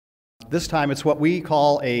This time it's what we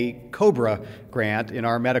call a COBRA grant in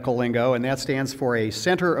our medical lingo, and that stands for a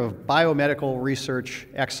Center of Biomedical Research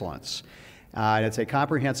Excellence. And it's a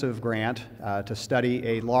comprehensive grant to study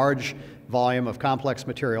a large volume of complex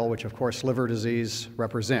material, which of course liver disease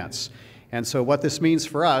represents. And so what this means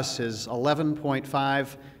for us is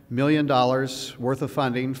 $11.5 million worth of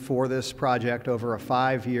funding for this project over a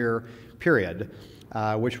 5-year period,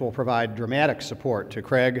 which will provide dramatic support to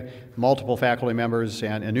Craig, multiple faculty members,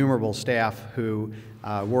 and innumerable staff who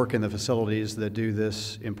work in the facilities that do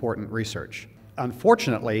this important research.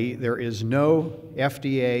 Unfortunately, there is no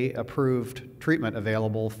FDA-approved treatment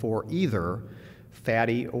available for either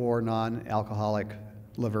fatty or non-alcoholic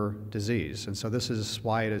liver disease. And so this is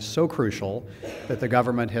why it is so crucial that the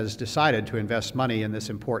government has decided to invest money in this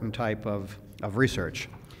important type of research.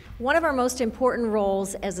 One of our most important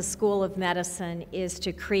roles as a school of medicine is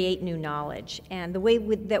to create new knowledge, and the way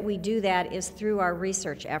that we do that is through our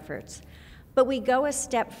research efforts. But we go a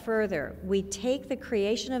step further. We take the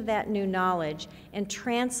creation of that new knowledge and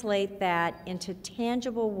translate that into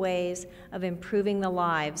tangible ways of improving the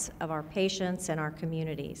lives of our patients and our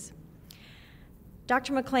communities.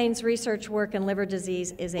 Dr. McLean's research work in liver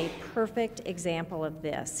disease is a perfect example of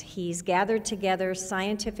this. He's gathered together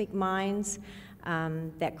scientific minds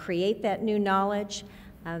that create that new knowledge,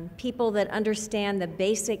 people that understand the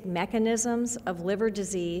basic mechanisms of liver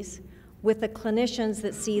disease, with the clinicians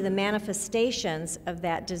that see the manifestations of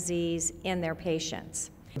that disease in their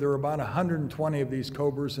patients. There are about 120 of these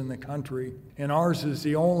COBRAs in the country, and ours is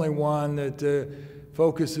the only one that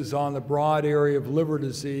focuses on the broad area of liver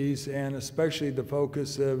disease, and especially the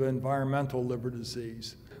focus of environmental liver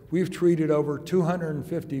disease. We've treated over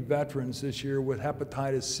 250 veterans this year with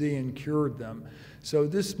hepatitis C and cured them. So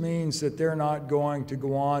this means that they're not going to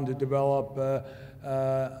go on to develop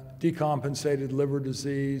decompensated liver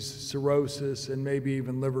disease, cirrhosis, and maybe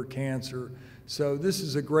even liver cancer. So this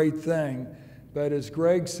is a great thing. But as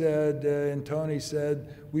Greg said and Tony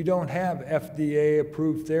said, we don't have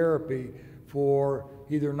FDA-approved therapy for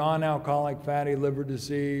either non-alcoholic fatty liver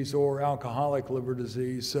disease or alcoholic liver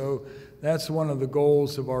disease. So that's one of the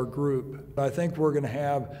goals of our group. I think we're going to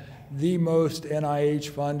have the most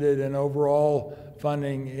NIH-funded and overall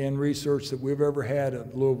funding in research that we've ever had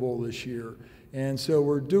at Louisville this year. And so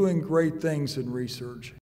we're doing great things in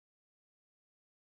research.